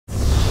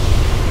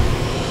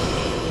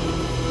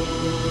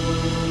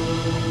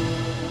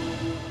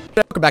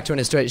Welcome back to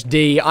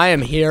NS2HD. I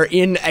am here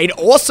in an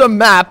awesome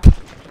map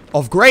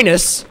of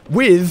greyness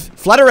with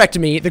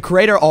Flaterectomy, the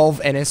creator of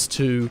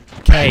NS2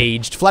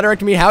 Caged.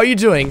 Flaterectomy, how are you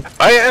doing?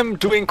 I am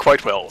doing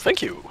quite well,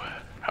 thank you.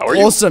 How are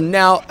you? Awesome.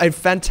 Now, a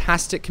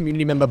fantastic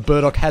community member,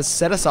 Burdock, has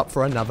set us up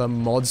for another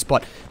mod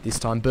spot. This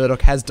time,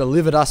 Burdock has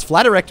delivered us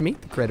Flaterectomy,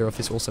 the creator of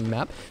this awesome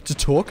map, to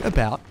talk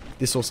about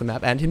this awesome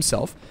map and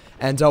himself.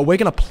 And we're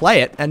going to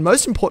play it. And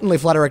most importantly,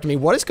 Flaterectomy,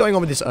 what is going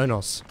on with this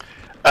Onos?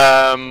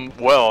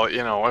 Well, you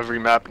know, every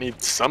map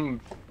needs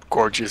some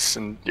gorgeous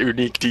and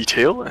unique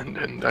detail,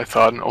 and I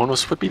thought an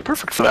Onos would be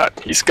perfect for that.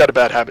 He's got a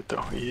bad habit,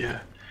 though. He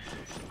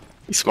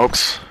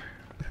smokes.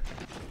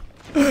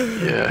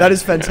 Yeah, that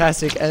is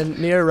fantastic, and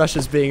Neo Rush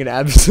is being an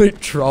absolute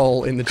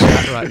troll in the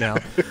chat right now.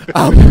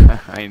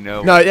 I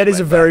know. No, that is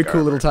a very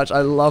cool little touch.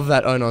 I love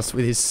that Onos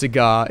with his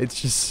cigar.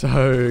 It's just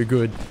so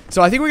good.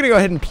 So I think we're going to go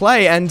ahead and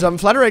play, and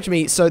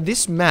Flaterectomy, so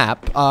this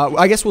map,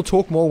 I guess we'll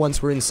talk more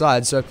once we're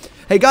inside. So,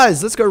 hey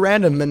guys, let's go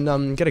random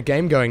and get a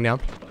game going now.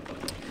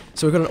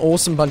 So we've got an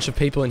awesome bunch of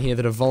people in here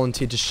that have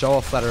volunteered to show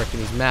off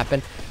Flaterectomy's map,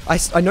 and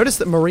I noticed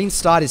that Marine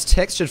Start is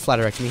textured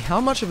Flaterectomy. How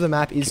much of the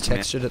map is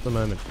textured at the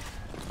moment?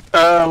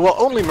 Well,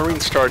 only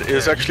Marine Start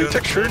is actually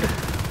textured.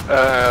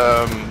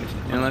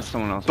 Unless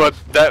someone else. But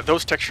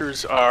those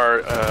textures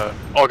are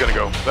all gonna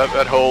go.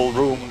 That whole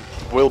room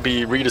will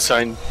be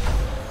redesigned.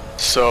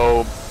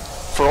 So,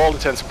 for all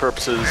intents and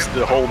purposes,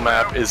 the whole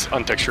map is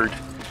untextured.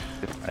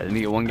 I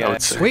need one guy.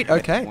 Sweet,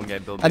 okay.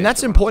 And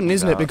that's important,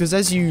 isn't it? Because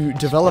as you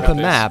develop a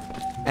map,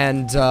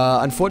 and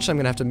unfortunately I'm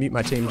going to have to mute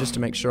my team just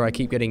to make sure I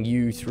keep getting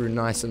you through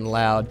nice and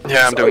loud.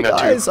 Yeah, I'm doing that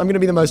guys, too. I'm going to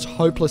be the most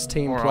hopeless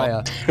team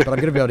player, but I'm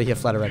going to be able to hear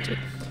Flaterectomy.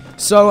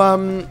 So,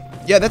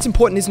 yeah, that's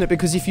important, isn't it?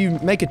 Because if you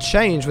make a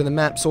change when the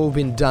map's all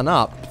been done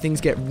up,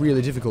 things get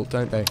really difficult,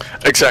 don't they?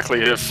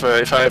 Exactly. If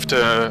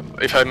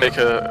I make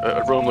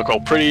a room look all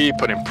pretty,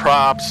 put in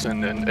props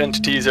and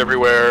entities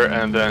everywhere,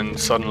 and then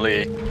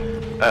suddenly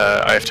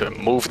I have to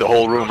move the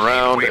whole room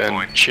around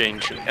and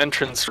change an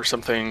entrance or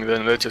something,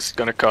 then that's just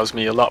gonna cause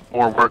me a lot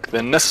more work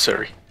than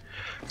necessary.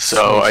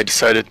 So I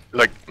decided,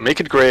 like, make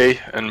it gray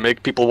and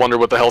make people wonder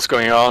what the hell's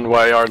going on.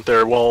 Why aren't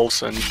there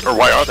walls? Or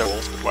why are there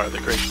walls? But why are they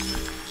gray?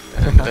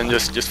 And then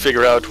just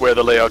figure out where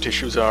the layout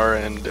issues are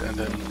and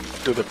then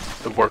do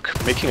the work,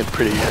 making it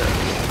pretty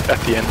at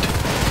the end.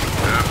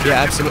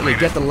 Yeah, absolutely.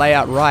 Get the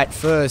layout right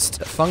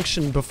first,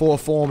 function before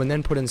form, and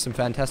then put in some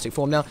fantastic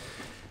form. Now,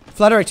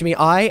 Flaterectomy,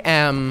 I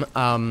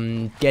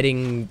am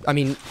getting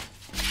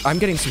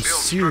some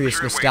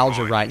serious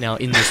nostalgia right now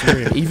in this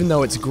room, even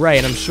though it's grey,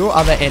 and I'm sure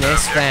other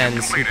NS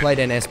fans who played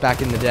NS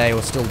back in the day,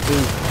 or still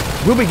do,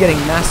 will be getting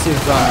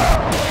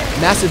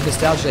massive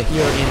nostalgia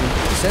here in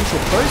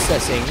Central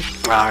Processing.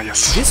 Ah,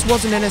 yes. This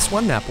was an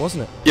NS1 map,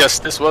 wasn't it? Yes,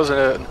 this was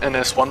an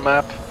NS1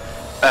 map.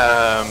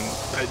 I'm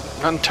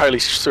not entirely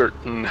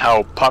certain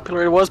how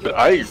popular it was, but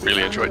I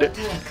really enjoyed it.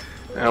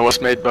 It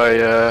was made by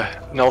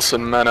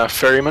Nelson Mana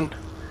Ferryman.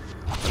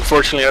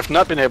 Unfortunately, I've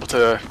not been able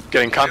to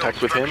get in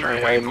contact with him.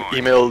 I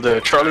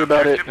emailed Charlie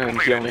about it,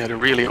 and he only had a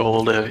really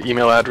old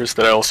email address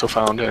that I also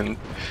found, and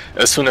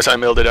as soon as I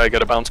mailed it, I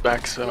got a bounce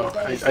back, so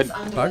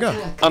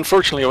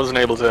unfortunately I wasn't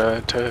able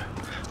to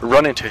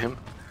run into him.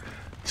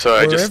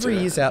 So wherever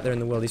he is out there in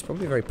the world, he's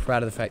probably very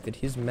proud of the fact that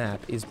his map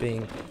is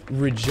being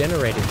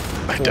regenerated.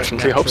 I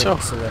definitely hope so.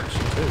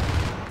 Selection too.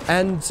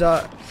 And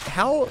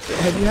how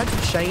have you had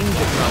to change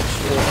it much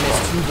for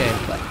NS2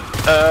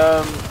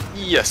 gameplay?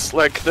 Yes,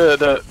 like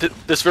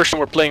this version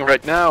we're playing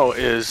right now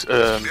is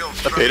a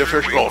beta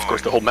version. Well, of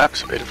course, the whole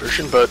map's a beta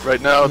version, but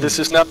right now this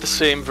is not the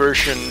same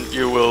version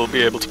you will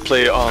be able to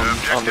play on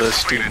the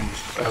Steam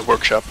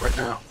workshop right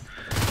now.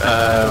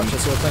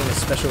 So we're playing a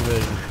special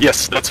version.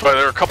 Yes, that's why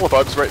there are a couple of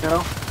bugs right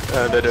now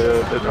that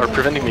are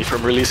preventing me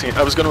from releasing it.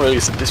 I was going to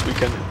release it this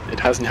weekend. It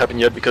hasn't happened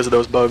yet because of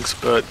those bugs,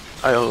 but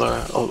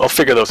I'll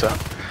figure those out.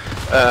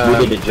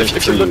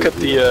 If you look at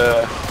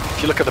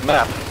the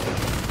map,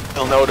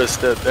 you'll notice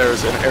that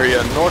there's an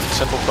area north of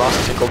Central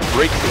Processing called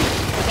Breakthrough,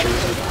 which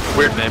is a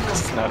weird name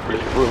because it's not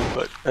really a room,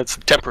 but that's a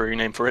temporary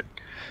name for it,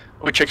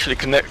 which actually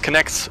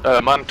connects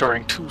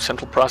monitoring to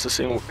Central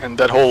Processing, and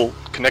that whole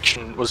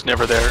connection was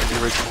never there in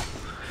the original.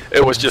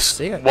 It was just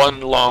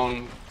one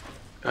long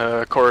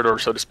corridor,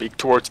 so to speak,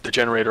 towards the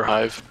generator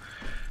hive.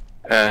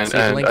 And so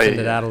you've lengthened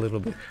it out a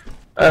little bit.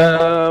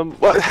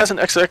 Well, it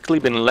hasn't exactly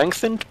been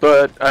lengthened,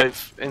 but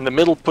I've in the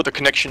middle put a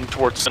connection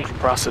towards Central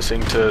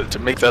Processing to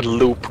make that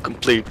loop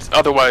complete.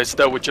 Otherwise,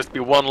 that would just be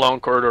one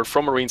long corridor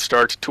from Marine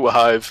Start to a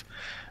hive,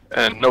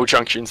 and no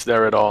junctions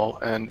there at all,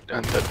 and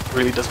that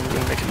really doesn't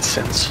really make any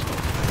sense.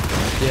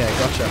 Yeah,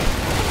 gotcha.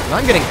 And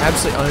I'm getting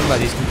absolutely owned by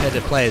these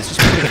competitive players, just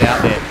putting it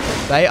out there.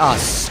 They are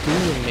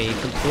schooling me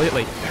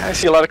completely. I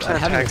see a lot of clan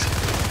tags.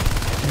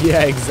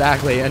 Yeah,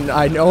 exactly, and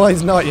I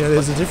always know, you know,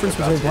 there's a difference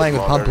between playing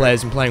with pub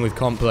players and playing with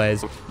comp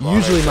players.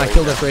 Usually my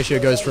kill death ratio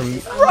goes from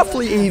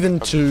roughly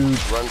even to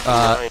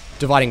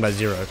dividing by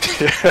 0.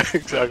 Yeah,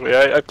 exactly.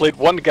 I played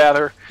one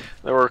gather,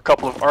 there were a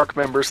couple of ARC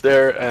members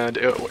there, and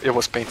it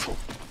was painful.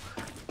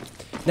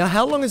 Now,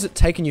 how long has it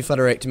taken you,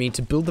 Flaterectomy,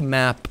 to build the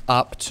map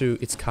up to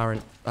its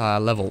current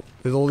level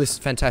with all this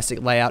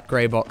fantastic layout,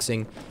 grey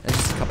boxing, and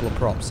just a couple of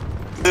props?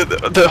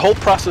 The whole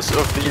process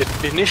of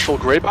the initial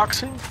grey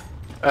boxing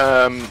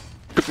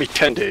took me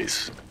 10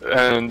 days,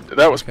 and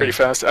that was pretty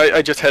fast.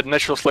 I just had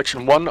Natural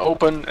Selection 1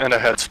 open, and I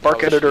had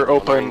Spark Editor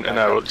open, and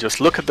I would just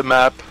look at the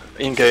map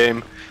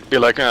in-game, be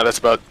like, oh, that's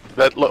about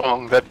that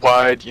long, that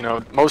wide, you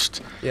know,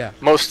 most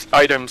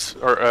items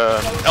or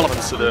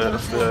elements of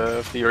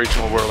the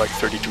original were like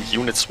 32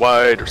 units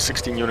wide or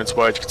 16 units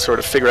wide. You could sort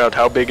of figure out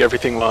how big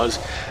everything was,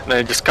 and then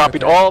I just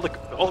copied all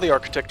the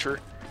architecture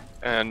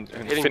and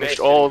finished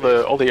all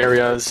the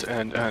areas,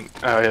 and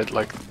I had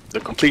like the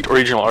complete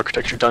original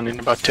architecture done in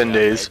about 10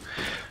 days.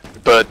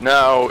 But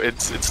now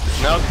it's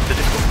now the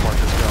difficult part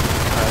has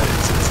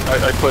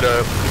come. I put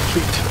a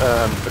complete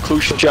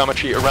occlusion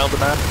geometry around the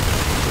map.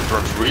 It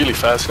runs really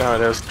fast now.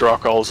 It has draw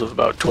calls of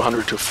about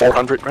 200 to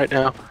 400 right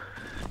now.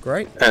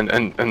 Great.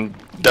 And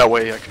that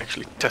way I can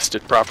actually test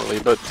it properly.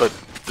 But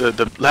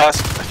the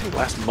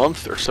last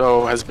month or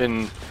so has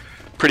been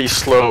pretty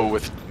slow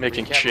with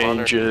making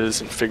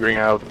changes and figuring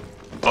out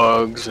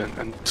bugs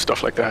and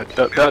stuff like that.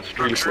 That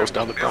really slows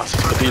down the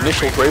process. But the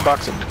initial grey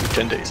boxing took me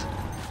 10 days.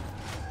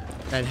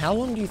 And how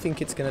long do you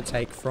think it's going to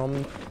take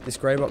from this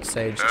grey box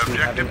stage to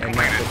having a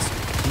map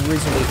that's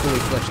reasonably fully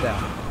fleshed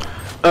out?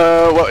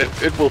 Well,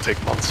 it will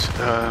take months,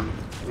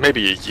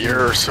 maybe a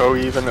year or so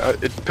even.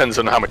 It depends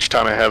on how much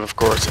time I have, of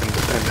course, and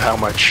how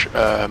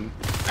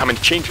many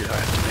changes I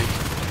have to make.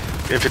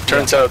 If it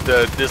turns out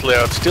that this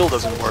layout still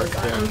doesn't work,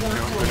 then I'm going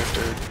to have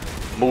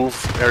to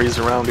move areas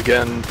around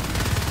again.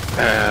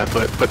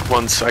 But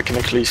once I can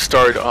actually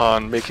start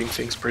on making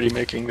things pretty,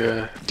 making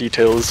the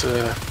details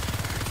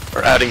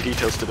or adding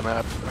details to the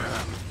map,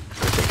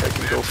 I think I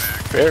can go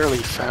fairly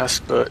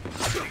fast. But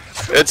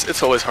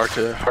it's always hard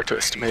to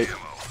estimate.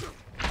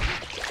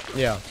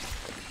 Yeah.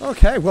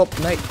 Okay, well,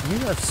 mate, you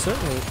have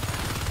certainly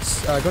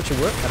got your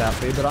work cut out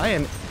for you, but I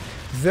am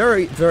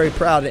very, very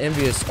proud and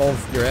envious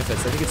of your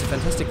efforts. I think it's a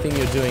fantastic thing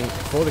you're doing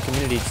for the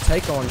community to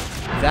take on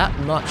that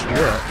much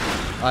work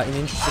in the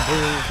interest of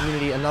bringing the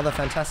community another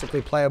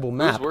fantastically playable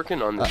map. Who's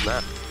working on this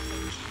map?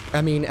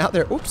 I mean, out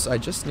there... Oops, I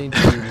just need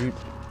to mute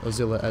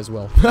Ozilla as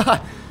well.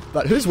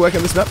 But who's working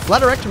on this map?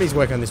 Flaterectomy's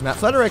working on this map.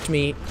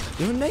 Flaterectomy,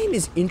 your name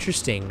is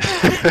interesting.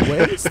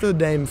 Where does the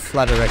name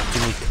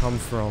Flaterectomy come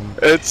from?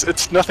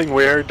 It's nothing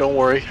weird. Don't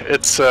worry.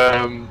 It's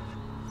when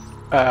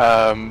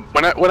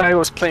I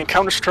was playing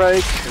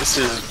Counter-Strike. This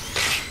is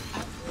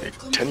like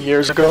 10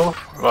 years ago.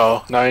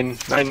 Well,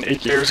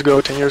 8 years ago,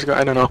 10 years ago.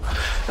 I don't know.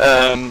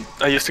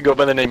 I used to go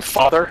by the name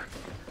Father,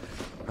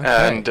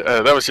 and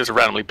that was just a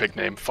randomly picked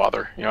name,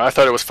 Father. You know, I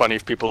thought it was funny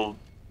if people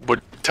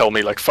would tell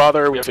me like,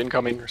 Father, we have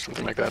incoming, or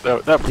something like that.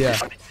 That would be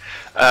funny.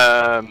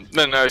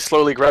 Then I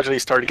gradually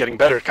started getting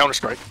better at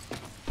Counter-Strike.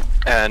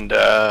 And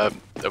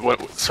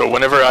so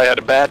whenever I had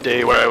a bad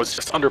day where I was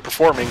just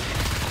underperforming,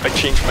 I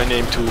changed my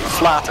name to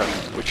Flaten,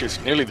 which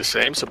is nearly the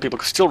same, so people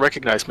can still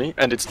recognize me,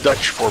 and it's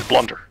Dutch for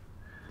blunder.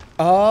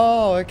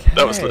 Oh, okay.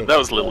 That was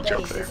a little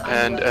joke there.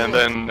 And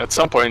then at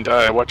some point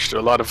I watched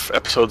a lot of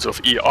episodes of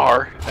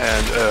ER,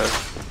 and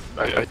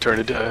I turned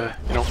it,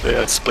 you know, they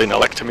had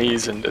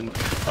splenectomies and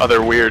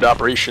other weird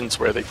operations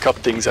where they cut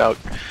things out,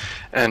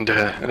 and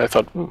I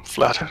thought,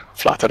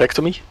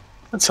 flaterectomy,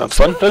 that sounds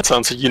fun, that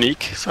sounds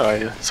unique, so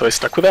I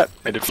stuck with that,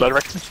 made it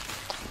flaterectomy.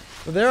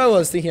 Well, there I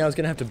was thinking I was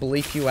going to have to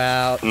bleep you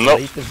out,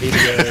 delete the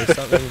video or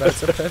something, but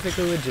it's a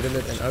perfectly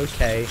legitimate and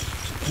okay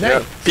name.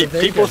 Yeah, so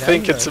people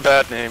think it's a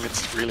bad name,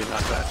 it's really not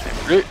a bad name.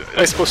 Really,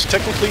 I suppose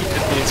technically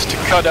it means to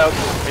cut out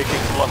making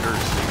blunders,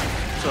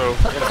 so,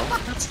 you know,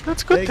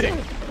 that's a good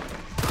thing.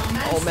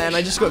 Oh man,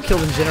 I just got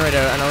killed in Generator,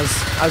 and I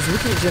was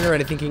looking at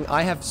Generator thinking,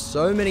 I have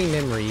so many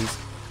memories.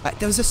 I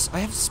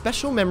have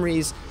special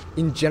memories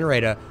in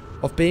Generator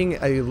of being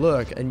a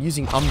lurk and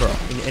using Umbra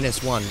in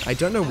NS1. I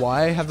don't know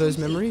why I have those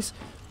memories,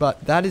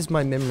 but that is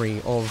my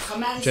memory of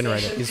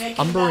Generator, is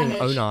Umbering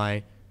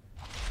Onai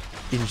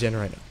in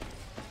Generator.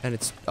 And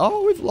it's...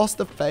 Oh, we've lost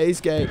the phase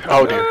gate.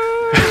 Oh dear.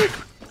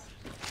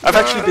 I've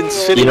actually been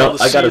sitting on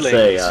the ceiling. I gotta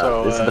say,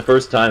 this is the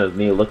first time of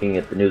me looking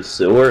at the new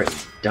sewer,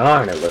 and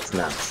darn, it looks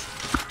nice.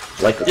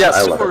 Like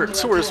the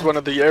sewer is one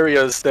of the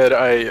areas that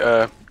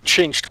I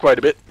changed quite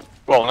a bit.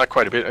 Well, not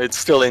quite a bit. It's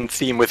still in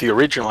theme with the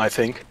original, I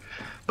think.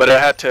 But I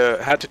had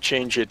to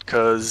change it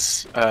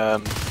because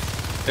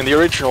in the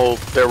original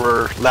there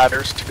were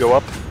ladders to go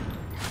up,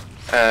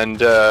 and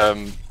you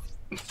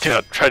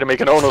know, try to make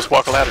an Onos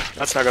walk a ladder.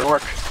 That's not gonna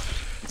work.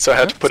 So I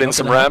had to put in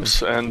some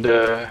ramps and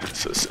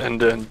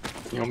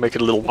you know, make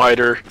it a little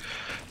wider,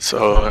 so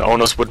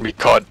Onos wouldn't be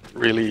caught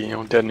really, you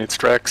know, dead in its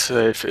tracks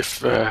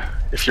if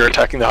you're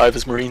attacking the hive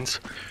as Marines.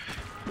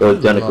 Well,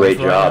 they've done a great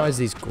job. Guys,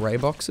 these grey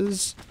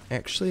boxes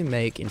actually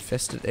make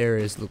infested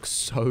areas look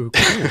so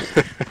cool.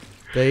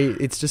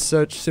 It's just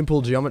such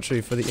simple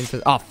geometry for the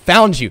infest. Ah,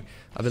 found you!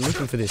 I've been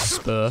looking for this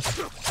spur.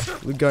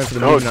 We're going for the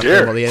movement up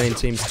there while the alien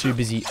team's too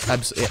busy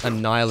absolutely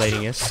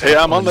annihilating us. Hey,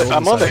 I'm on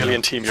the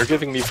alien team. You're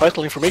giving me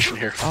vital information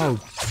here. Oh,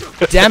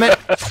 damn it!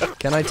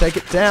 Can I take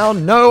it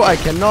down? No, I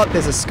cannot.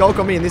 There's a skulk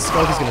on me, and this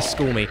skulk is gonna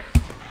school me.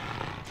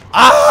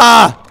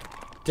 Ah!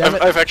 Damn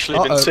it. I've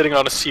actually been sitting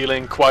on a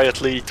ceiling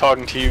quietly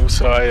talking to you,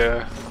 so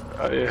I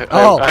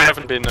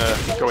haven't been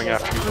going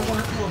after you.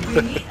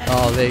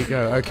 Oh, there you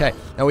go. Okay.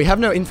 Now we have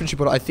no infantry,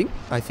 but I think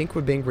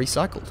we're being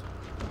recycled.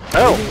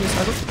 Oh.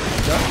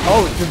 No?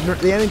 Oh,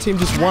 the enemy team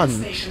just won,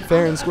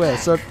 fair and square.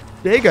 So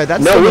there you go.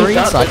 That's the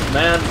marine side.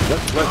 Man,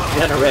 what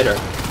generator?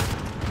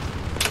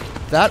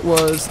 That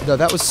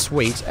was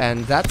sweet,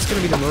 and that's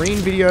going to be the marine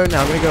video.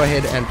 Now I'm going to go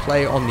ahead and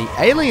play on the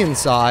alien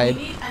side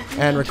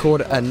and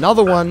record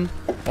another one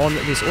on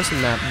this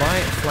awesome map by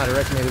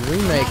Flaterectomy, the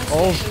remake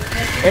of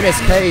NS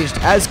Caged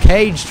as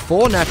Caged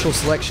for Natural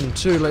Selection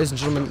 2. Ladies and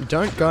gentlemen,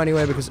 don't go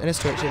anywhere because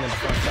NS2HD number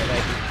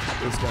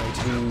 558 is going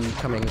to be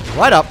coming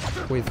right up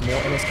with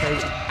more NS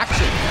Caged action.